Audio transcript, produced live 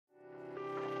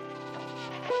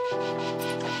Hey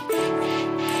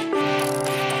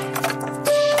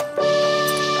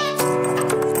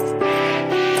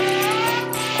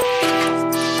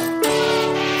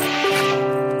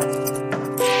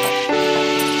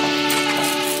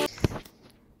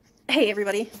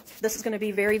everybody, this is going to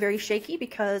be very, very shaky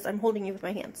because I'm holding you with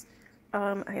my hands.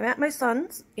 I'm at my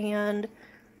son's and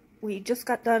we just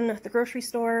got done at the grocery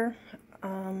store.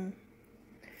 I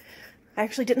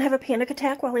actually didn't have a panic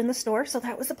attack while in the store, so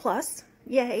that was a plus.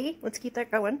 Yay, let's keep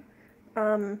that going.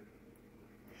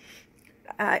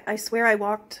 I swear I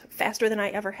walked faster than I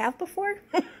ever have before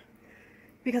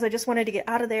because I just wanted to get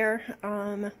out of there.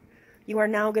 You are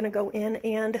now going to go in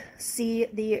and see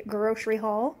the grocery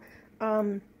haul.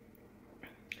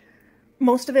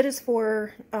 Most of it is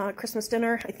for Christmas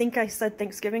dinner. I think I said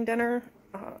Thanksgiving dinner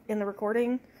in the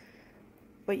recording.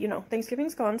 But, you know,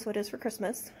 Thanksgiving's gone, so it is for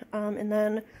Christmas. And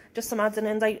then just some odds and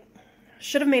ends. I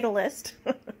should have made a list,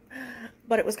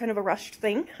 but it was kind of a rushed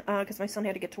thing because my son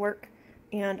had to get to work.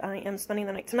 And I am spending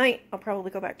the night tonight. I'll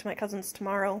probably go back to my cousin's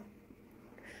tomorrow.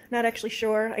 Not actually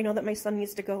sure. I know that my son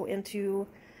needs to go into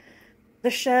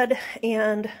the shed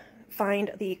and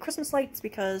find the Christmas lights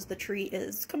because the tree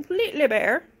is completely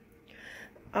bare.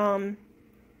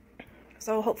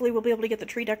 So hopefully we'll be able to get the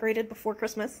tree decorated before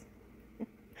Christmas.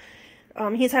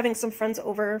 He's having some friends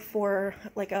over for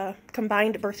like a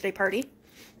combined birthday party.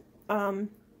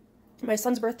 My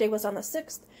son's birthday was on the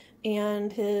 6th,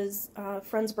 and his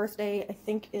friend's birthday, I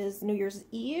think, is New Year's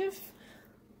Eve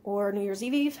or New Year's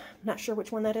Eve. Not sure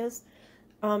which one that is.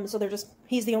 So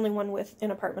he's the only one with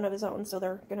an apartment of his own, so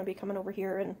they're going to be coming over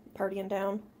here and partying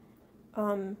down.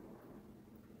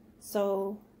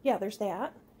 So yeah, there's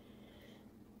that.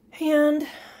 And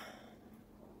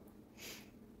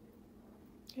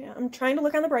yeah, I'm trying to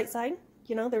look on the bright side.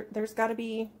 You know, there's got to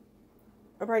be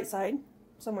a bright side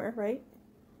somewhere, right?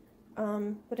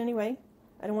 But anyway,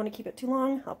 I don't want to keep it too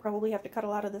long. I'll probably have to cut a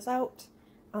lot of this out.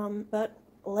 But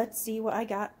let's see what I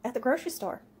got at the grocery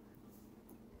store.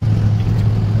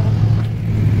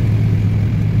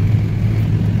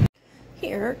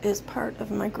 Here is part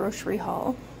of my grocery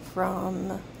haul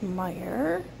from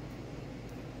Meijer.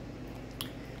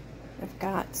 I've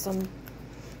got some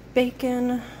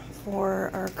bacon for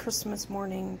our Christmas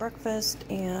morning breakfast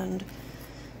and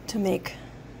to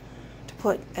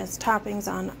put as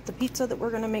toppings on the pizza that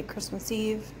we're going to make Christmas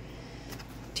Eve.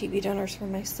 TV dinners for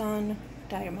my son,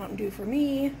 Diet Mountain Dew for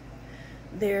me.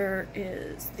 There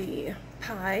is the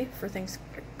pie for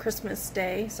Christmas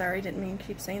Day. Sorry, didn't mean to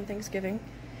keep saying Thanksgiving.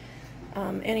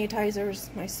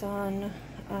 Appetizers, my son.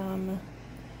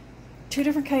 2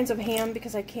 different kinds of ham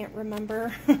because I can't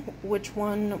remember which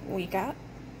one we got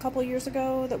a couple years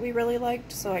ago that we really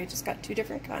liked, so I just got 2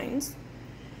 different kinds.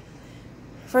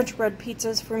 French bread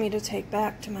pizzas for me to take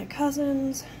back to my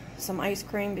cousins. Some ice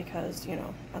cream because, you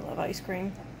know, I love ice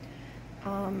cream.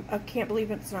 I can't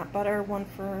believe it's not butter. One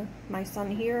for my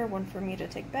son here, one for me to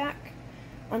take back.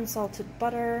 Unsalted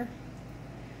butter.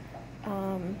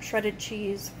 Shredded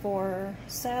cheese for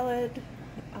salad.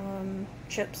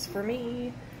 Chips for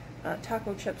me.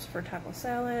 Taco chips for taco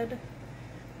salad.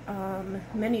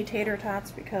 Mini tater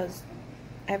tots because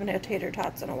I haven't had tater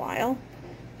tots in a while.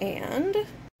 And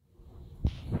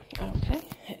okay,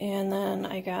 and then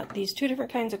I got these 2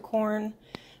 different kinds of corn.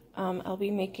 I'll be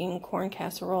making corn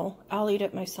casserole. I'll eat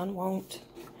it, my son won't.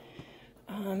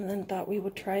 Then thought we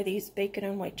would try these bacon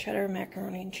and white cheddar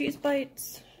macaroni and cheese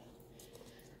bites.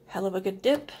 Hell of a good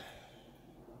dip.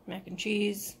 Mac and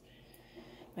cheese.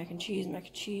 Mac and cheese, mac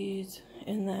and cheese.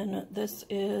 And then this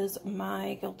is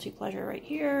my guilty pleasure right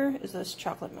here, is this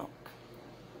chocolate milk.